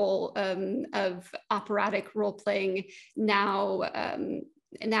kinds of of operatic role playing now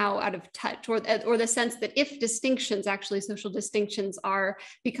out of touch, or the sense that if distinctions, actually social distinctions, are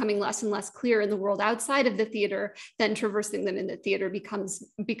becoming less and less clear in the world outside of the theater, then traversing them in the theater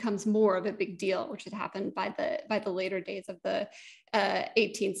becomes more of a big deal, which had happened by the later days of the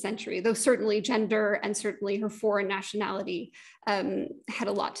 18th century, though certainly gender and certainly her foreign nationality had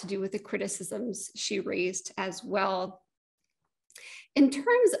a lot to do with the criticisms she raised as well. In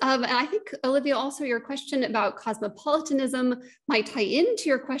terms of, and I think, Olivia, also your question about cosmopolitanism might tie into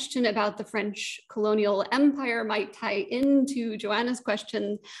your question about the French colonial empire, might tie into Joanna's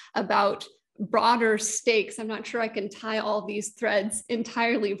question about broader stakes. I'm not sure I can tie all these threads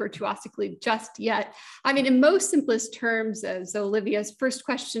entirely virtuosically just yet. I mean, in most simplest terms, so Olivia's first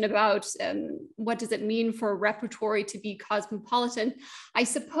question about what does it mean for a repertory to be cosmopolitan, I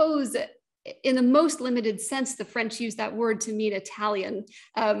suppose in the most limited sense, the French use that word to mean Italian,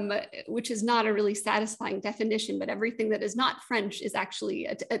 which is not a really satisfying definition, but everything that is not French is actually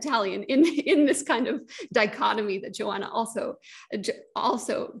Italian in this kind of dichotomy that Joanna also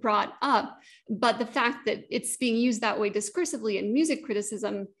brought up. But the fact that it's being used that way discursively in music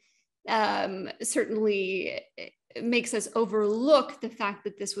criticism certainly makes us overlook the fact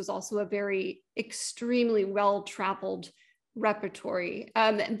that this was also a very extremely well-traveled repertory.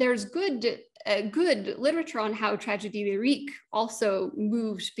 There's good literature on how tragédie lyrique also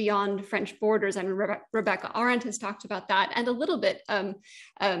moved beyond French borders, and Rebecca Arendt has talked about that, and a little bit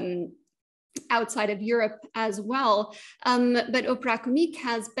outside of Europe as well. But Opéra Comique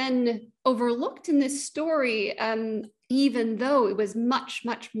has been overlooked in this story, even though it was much,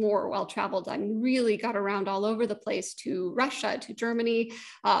 much more well-traveled. I mean, really got around all over the place, to Russia, to Germany,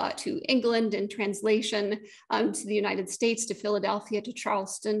 to England in translation, to the United States, to Philadelphia, to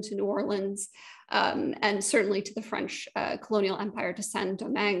Charleston, to New Orleans, and certainly to the French colonial empire, to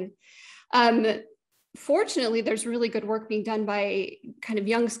Saint-Domingue. Fortunately, there's really good work being done by kind of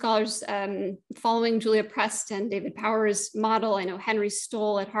young scholars following Julia Prest and David Power's model. I know Henry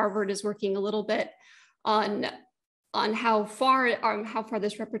Stoll at Harvard is working a little bit on how far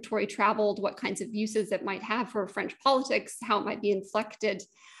this repertory traveled, what kinds of uses it might have for French politics, how it might be inflected.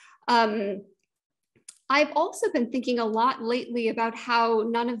 I've also been thinking a lot lately about how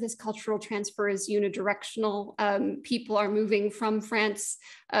none of this cultural transfer is unidirectional. People are moving from France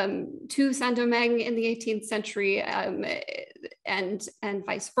to Saint-Domingue in the 18th century, and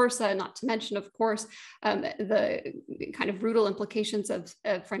vice versa, not to mention, of course, the kind of brutal implications of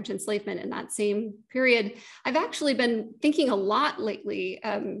French enslavement in that same period. I've actually been thinking a lot lately,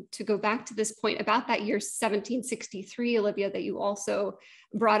 to go back to this point, about that year 1763, Olivia, that you also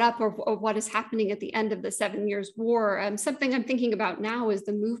brought up, or what is happening at the end of the 7 Years' War. Something I'm thinking about now is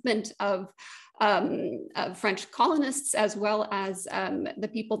the movement of French colonists, as well as the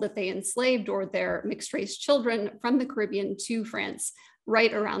people that they enslaved or their mixed race children from the Caribbean to France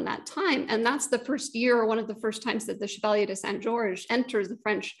right around that time. And that's the first year, or one of the first times, that the Chevalier de Saint-Georges enters the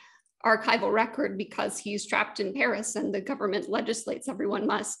French archival record, because he's trapped in Paris and the government legislates everyone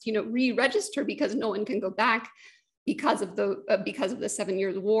must, re-register, because no one can go back because of the 7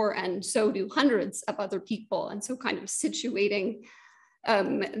 Years' War, and so do hundreds of other people. And so kind of situating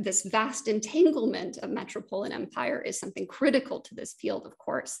this vast entanglement of metropole and empire is something critical to this field, of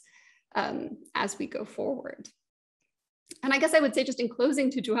course, as we go forward. And I guess I would say, just in closing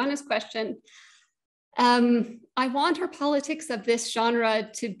to Joanna's question, I want our politics of this genre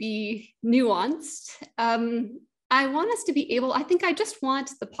to be nuanced. I want us to be able, I think I just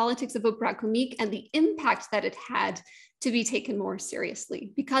want the politics of Opéra Comique and the impact that it had to be taken more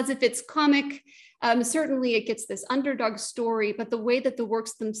seriously. Because if it's comic, certainly it gets this underdog story, but the way that the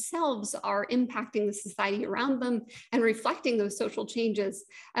works themselves are impacting the society around them and reflecting those social changes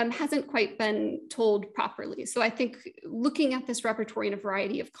hasn't quite been told properly. So I think looking at this repertoire in a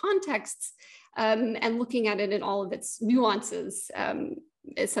variety of contexts and looking at it in all of its nuances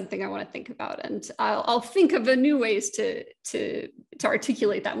is something I want to think about, and I'll think of new ways to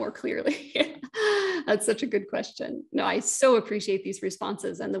articulate that more clearly. That's such a good question. No, I so appreciate these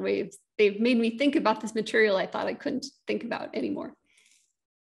responses and the way they've made me think about this material I thought I couldn't think about anymore.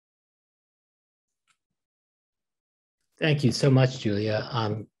 Thank you so much, Julia.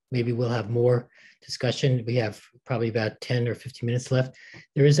 Maybe we'll have more discussion. We have probably about 10 or 15 minutes left.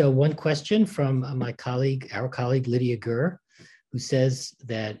 There is one question from our colleague, Lydia Gurr, who says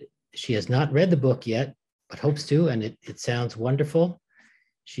that she has not read the book yet, but hopes to, and it sounds wonderful.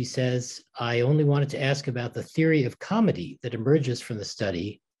 She says, I only wanted to ask about the theory of comedy that emerges from the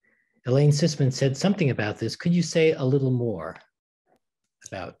study. Elaine Sisman said something about this. Could you say a little more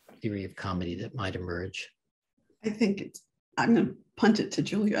about theory of comedy that might emerge? I think I'm going to punt it to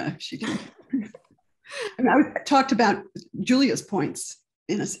Julia if she can. I mean, I talked about Julia's points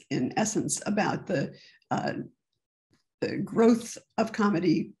in essence about the growth of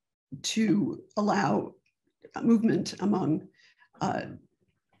comedy to allow movement among,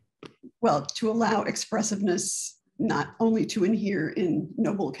 to allow expressiveness not only to inhere in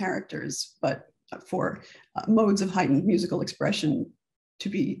noble characters, but for modes of heightened musical expression to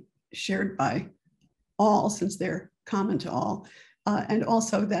be shared by all, since they're common to all. And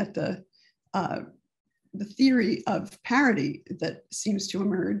also that the theory of parody that seems to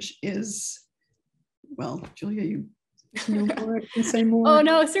emerge is, well, Julia, you know more, can say more. Oh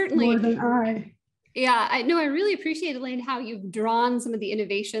no, certainly. More than I. Yeah, I know. I really appreciate, Elaine, how you've drawn some of the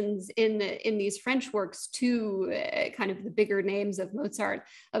innovations in these French works to kind of the bigger names of Mozart,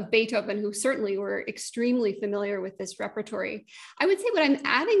 of Beethoven, who certainly were extremely familiar with this repertory. I would say what I'm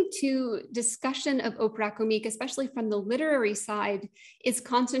adding to discussion of Opéra Comique, especially from the literary side, is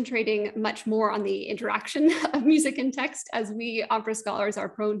concentrating much more on the interaction of music and text, as we opera scholars are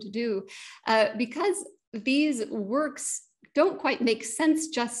prone to do, because these works don't quite make sense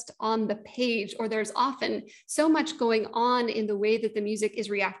just on the page, or there's often so much going on in the way that the music is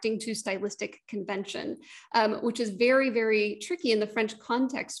reacting to stylistic convention, which is very, very tricky in the French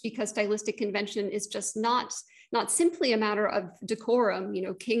context, because stylistic convention is just not simply a matter of decorum. You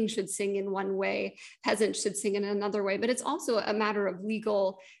know, king should sing in one way, peasant should sing in another way, but it's also a matter of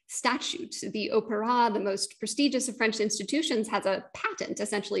legal statute. The Opéra, the most prestigious of French institutions, has a patent,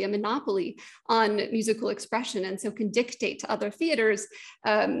 essentially a monopoly on musical expression, and so can dictate to other theaters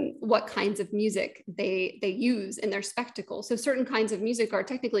what kinds of music they use in their spectacle. So certain kinds of music are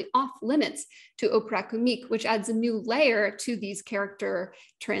technically off limits to Opéra Comique, which adds a new layer to these character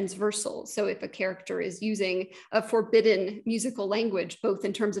transversals. So if a character is using a forbidden musical language, both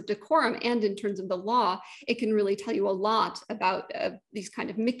in terms of decorum and in terms of the law, it can really tell you a lot about these kind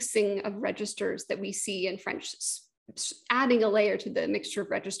of mixing of registers that we see in French, adding a layer to the mixture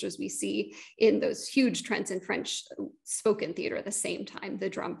of registers we see in those huge trends in French spoken theater at the same time, the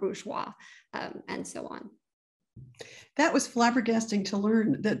drame bourgeois, and so on. That was flabbergasting to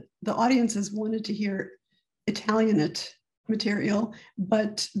learn that the audiences wanted to hear Italianate material,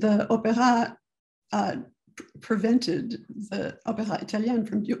 but the Opéra prevented the Opéra Italien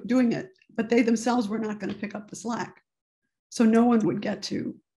from doing it, but they themselves were not going to pick up the slack. So no one would get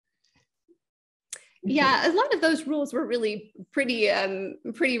to. Yeah, a lot of those rules were really pretty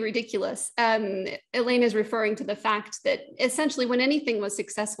ridiculous. Elaine is referring to the fact that essentially when anything was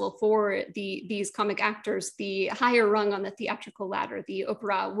successful for these comic actors, the higher rung on the theatrical ladder, the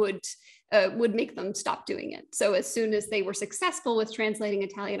opera would make them stop doing it. So as soon as they were successful with translating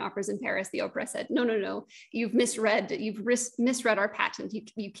Italian operas in Paris, the opera said, no, you've misread our patent.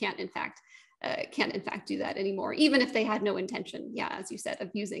 You can't in fact do that anymore, even if they had no intention, yeah, as you said, of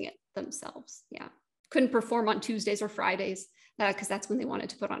using it themselves. Yeah, couldn't perform on Tuesdays or Fridays because that's when they wanted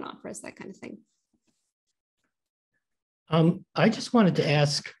to put on operas, that kind of thing. I just wanted to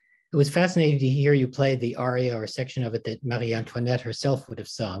ask, it was fascinating to hear you play the aria or section of it that Marie Antoinette herself would have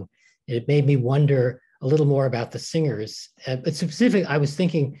sung. It made me wonder a little more about the singers. But specifically, I was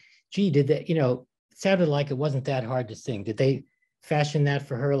thinking, gee, did they, it sounded like it wasn't that hard to sing. Did they fashion that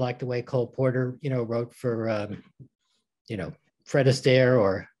for her like the way Cole Porter, wrote for, Fred Astaire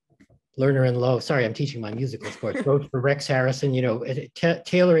or Lerner and Lowe? Sorry, I'm teaching my musical sports. Wrote for Rex Harrison,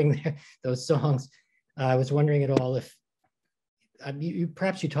 tailoring those songs. I was wondering at all if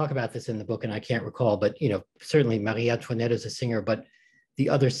perhaps you talk about this in the book and I can't recall, but certainly Marie Antoinette is a singer, but the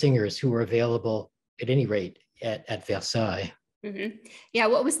other singers who were available at any rate at Versailles. Mm-hmm. Yeah,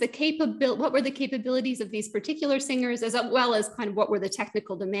 what were the capabilities of these particular singers, as well as kind of what were the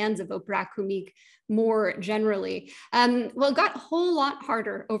technical demands of Opéra Comique more generally? Well, it got a whole lot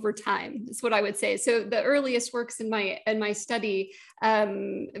harder over time, is what I would say. So the earliest works in my study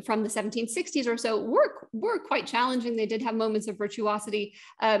from the 1760s or so were quite challenging. They did have moments of virtuosity,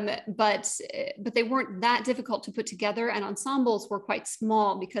 but they weren't that difficult to put together, and ensembles were quite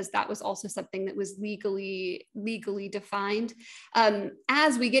small because that was also something that was legally defined.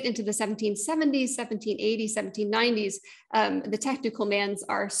 As we get into the 1770s, 1780s, 1790s, the technical demands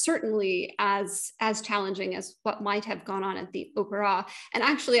are certainly as challenging as what might have gone on at the Opéra. And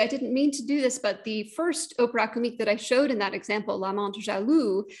actually, I didn't mean to do this, but the first Opéra Comique that I showed in that example, L'Amant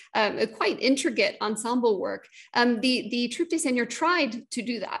Jaloux, a quite intricate ensemble work, the Troupe des Seigneurs tried to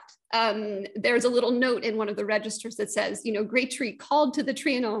do that. There's a little note in one of the registers that says, Grétry called to the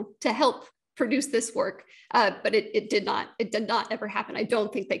Trianon to help produce this work, but it did not ever happen. I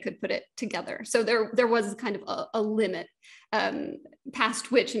don't think they could put it together. So there was kind of a limit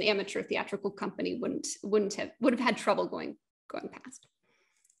past which an amateur theatrical company would have had trouble going past.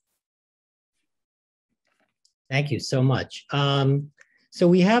 Thank you so much. So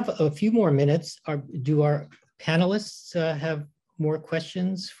we have a few more minutes. Do our panelists have more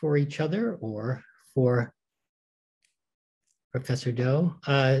questions for each other or for Professor Doe?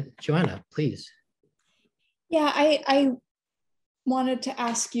 Joanna, please. Yeah, I wanted to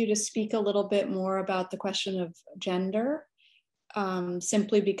ask you to speak a little bit more about the question of gender,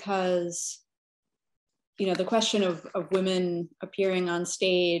 simply because, the question of women appearing on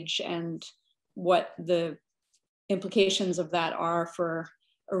stage and what the implications of that are for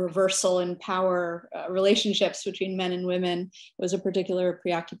a reversal in power relationships between men and women was a particular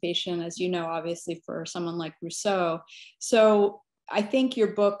preoccupation, as you know, obviously for someone like Rousseau. So I think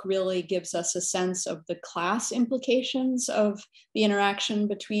your book really gives us a sense of the class implications of the interaction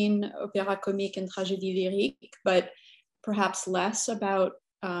between Opéra Comique and tragédie lyrique, but perhaps less about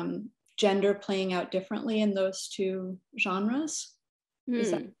gender playing out differently in those two genres.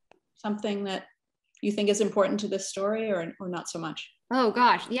 Is that something that you think is important to this story or not so much? Oh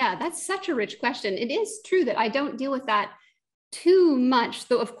gosh, yeah, that's such a rich question. It is true that I don't deal with that too much,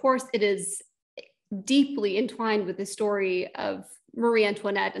 though of course it is deeply entwined with the story of Marie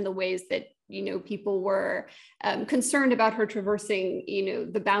Antoinette and the ways that people were concerned about her traversing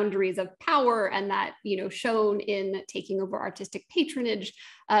the boundaries of power, and that shown in taking over artistic patronage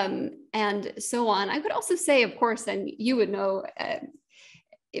and so on. I would also say, of course, and you would know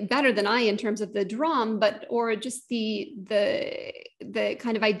better than I in terms of the drum, or just the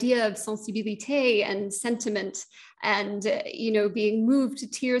kind of idea of sensibilité and sentiment, and being moved to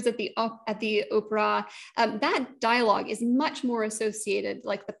tears at the opera. That dialogue is much more associated,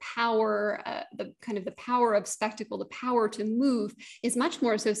 like the power, the power of spectacle, the power to move, is much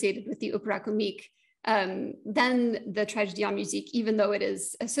more associated with the Opéra Comique than the tragédie en musique, even though it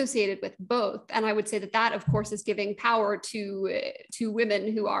is associated with both. And I would say that of course is giving power to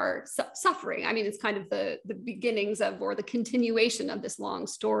women who are suffering. I mean, it's kind of the beginnings of, or the continuation of, this long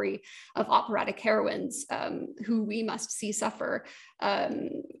story of operatic heroines who we must see suffer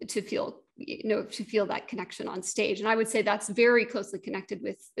to feel that connection on stage. And I would say that's very closely connected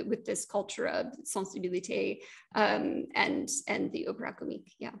with this culture of sensibilité and the Opéra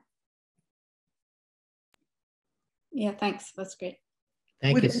Comique. Yeah. Yeah, thanks. That's great.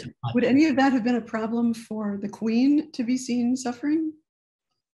 Thank you so much. Would any of that have been a problem for the Queen to be seen suffering?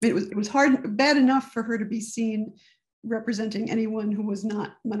 It was bad enough for her to be seen representing anyone who was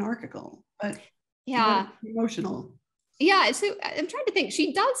not monarchical, but yeah, emotional. Yeah, so I'm trying to think.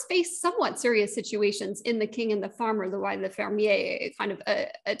 She does face somewhat serious situations in The King and the Farmer, the Roi le Fermier, kind of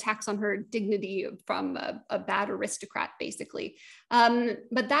attacks on her dignity from a bad aristocrat, basically.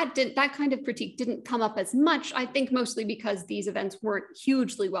 But that kind of critique didn't come up as much, I think, mostly because these events weren't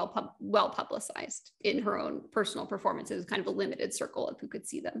hugely well publicized in her own personal performances. It was kind of a limited circle of who could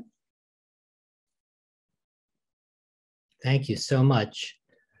see them. Thank you so much.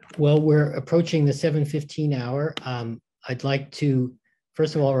 Well, we're approaching the 7:15 hour. I'd like to,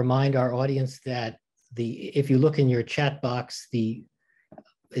 first of all, remind our audience that if you look in your chat box,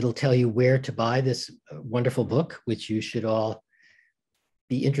 it'll tell you where to buy this wonderful book, which you should all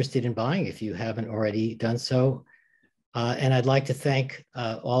be interested in buying if you haven't already done so. And I'd like to thank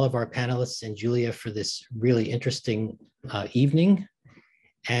all of our panelists and Julia for this really interesting evening,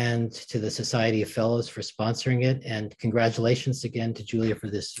 and to the Society of Fellows for sponsoring it. And congratulations again to Julia for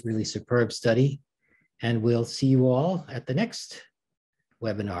this really superb study. And we'll see you all at the next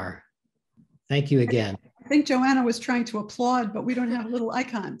webinar. Thank you again. I think Joanna was trying to applaud, but we don't have little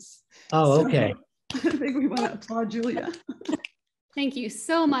icons. Oh, So okay. I think we want to applaud Julia. Thank you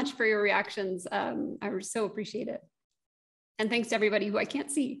so much for your reactions. I so appreciate it. And thanks to everybody who I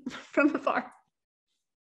can't see from afar.